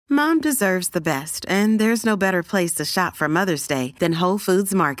Mom deserves the best, and there's no better place to shop for Mother's Day than Whole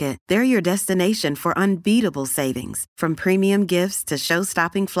Foods Market. They're your destination for unbeatable savings, from premium gifts to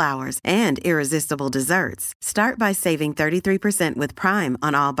show-stopping flowers and irresistible desserts. Start by saving 33% with Prime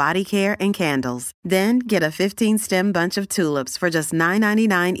on all body care and candles. Then get a 15-stem bunch of tulips for just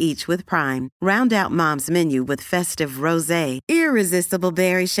 $9.99 each with Prime. Round out Mom's menu with festive rosé, irresistible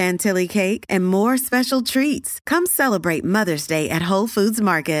berry chantilly cake, and more special treats. Come celebrate Mother's Day at Whole Foods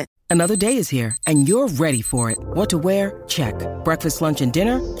Market. Another day is here, and you're ready for it. What to wear? Check. Breakfast, lunch, and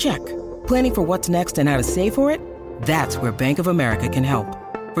dinner? Check. Planning for what's next and how to save for it? That's where Bank of America can help.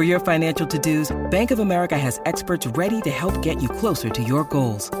 For your financial to-dos, Bank of America has experts ready to help get you closer to your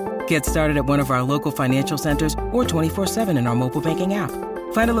goals. Get started at one of our local financial centers or 24/7 in our mobile banking app.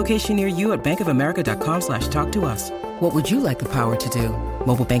 Find a location near you at bankofamerica.com/talktous. What would you like the power to do?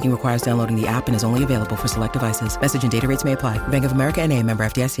 Mobile banking requires downloading the app and is only available for select devices. Message and data rates may apply. Bank of America N.A., member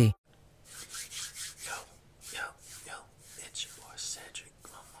FDIC. Yo, it's your boy Cedric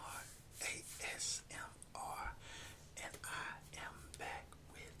Lamar, ASMR, and I am back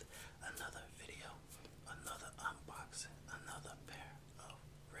with another video, another unboxing, another pair of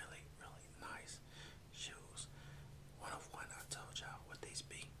really, really nice shoes. One of one, I told y'all what these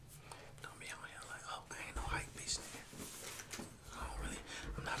be. Don't be on here like, oh, I ain't no hype beast nigga.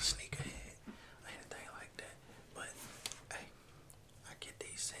 I'm not a sneakerhead or anything like that, but hey, I get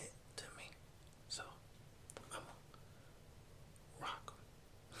these sent to me, so I'ma rock 'em.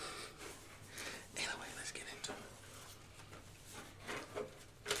 Anyway, let's get into it.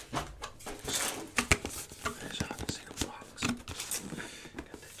 So, as y'all can see the box,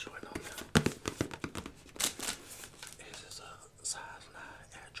 got that Jordan on there. This is a size 9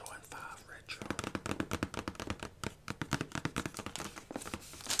 Air Jordan 5 Retro.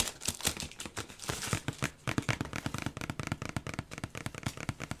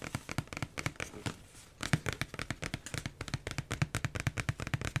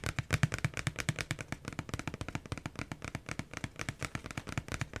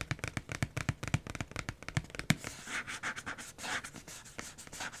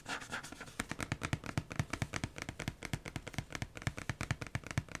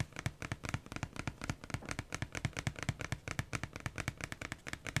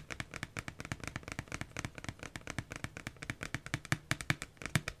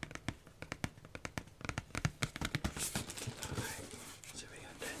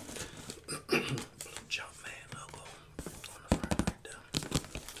 Jumpman logo on the front right there.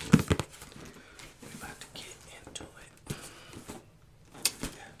 We about to get into it.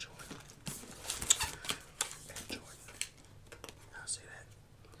 Air Jordan. Air Jordan. Y'all see that?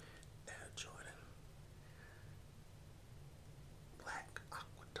 Air Jordan. Black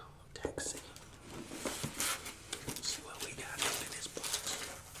Aquatone Taxi. Let's see what we got in this box.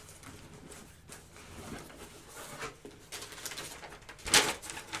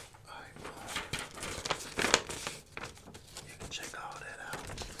 Check all that out.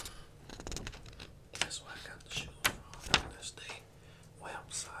 That's where I got the shoes from. That's the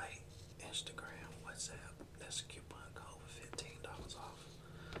website, Instagram, WhatsApp. That's a coupon code for $15 off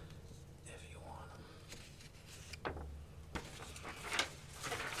if you want them.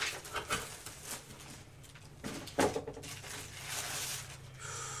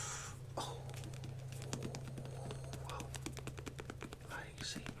 Oh, wow. Now you can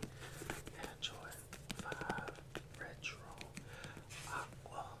see Air Jordan 5 Retro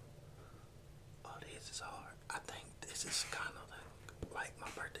Aqua. Oh, this is hard. I think this is kind of like my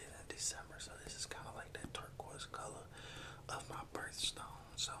birthday in December, so this is kind of like that turquoise color of my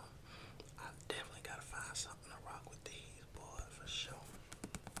birthstone. So I definitely gotta find something to rock with these, boy, for sure.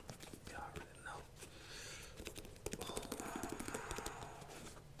 You already know. Oh.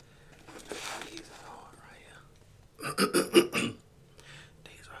 These is hard right here.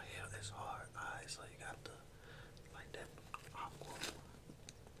 These right here is hard. Alright, so you got the like that aqua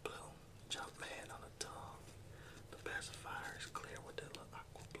blue Jumpman on the tongue. The pacifier is clear with that little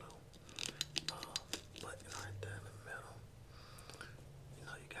aqua blue button right there in the middle. You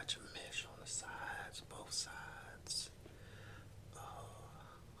know, you got your mesh on the sides, both sides.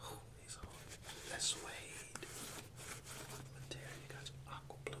 These are that suede material. You got your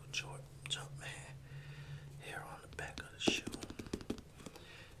aqua blue Jumpman here on the back of the shoe.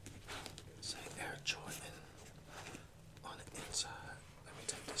 Say Air Jordan on the inside. Let me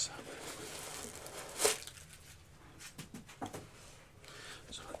take this out real quick.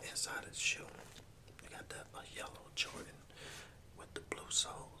 So the inside of the shoe, you got that yellow Jordan with the blue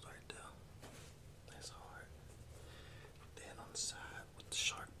soles right there. That's hard. Then on the side with the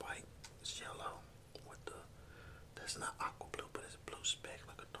shark bite, it's yellow with the, that's not aqua blue, but it's blue speck,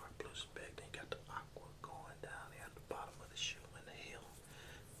 like a dark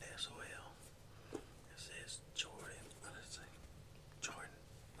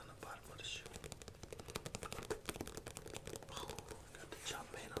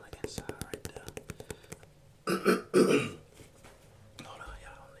Hold on,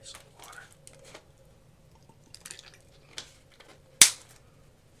 y'all. I need some water.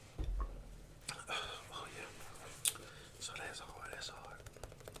 Oh yeah. So that's hard. That's hard.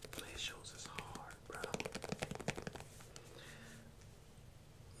 These shoes is hard, bro.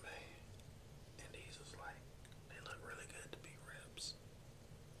 Man, and these is like they look really good to be rips.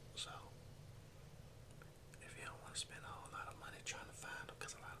 So if you don't want to spend a whole lot of money trying to find them,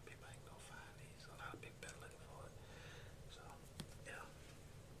 because a lot of people ain't gonna find these. A lot of people been looking for it. So yeah,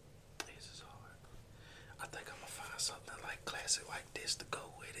 this is hard. I think I'm gonna find something like classic like this to go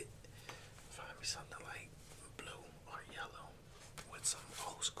with it. Find me something like blue or yellow with some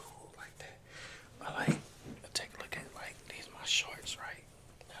old school like that. I like take a look at like these my shorts, right?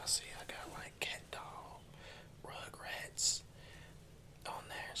 Now see I got like Cat Dog, Rugrats on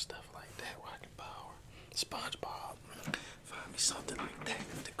there and stuff like that. Rocket Power, SpongeBob. Find me something like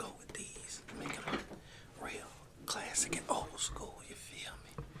that to go with these. Make it look real classic and old school. You feel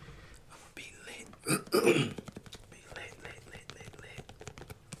me? I'ma be lit. Be lit, lit, lit, lit, lit.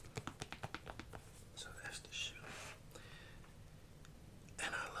 So that's the shoe.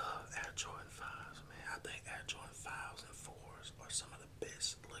 And I love Air Jordan 5s, man. I think Air Jordan 5s and 4s are some of the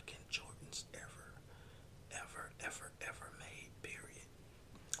best looking Jordans ever made, period.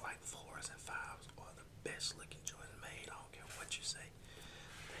 Like 4s and 5s are the best looking Jordans made. I don't care what you say.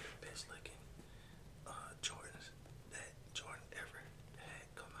 They're the best looking Jordans that Jordan ever had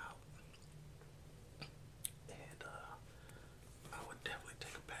come out. And I would definitely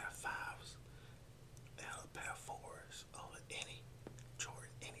take a pair of 5s and a pair of 4s over any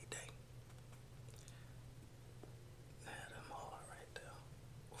Jordan any day. Nah, them hard right there.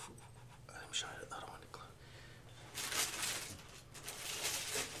 Let me show you the other one.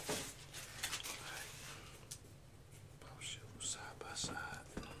 Alright. Both shoes side by side.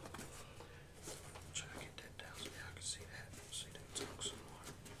 Try to get that down so y'all can see that. See that tongue some more.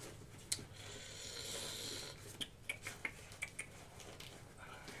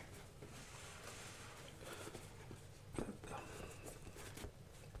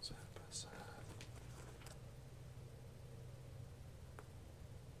 Side by side.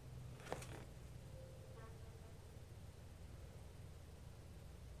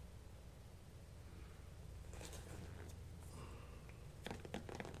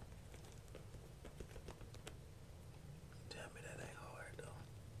 Tell me that ain't hard though.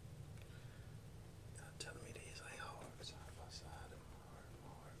 Y'all telling me these ain't hard. Side by side, them hard,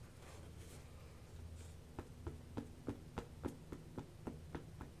 hard.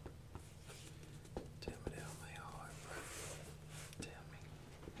 Tell me they don't ain't hard, bro. Tell me.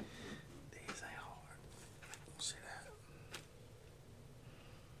 These ain't hard. See that?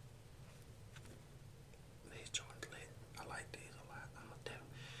 These Jordans lit. I like these a lot.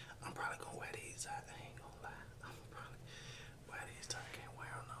 I'm probably gonna wear these out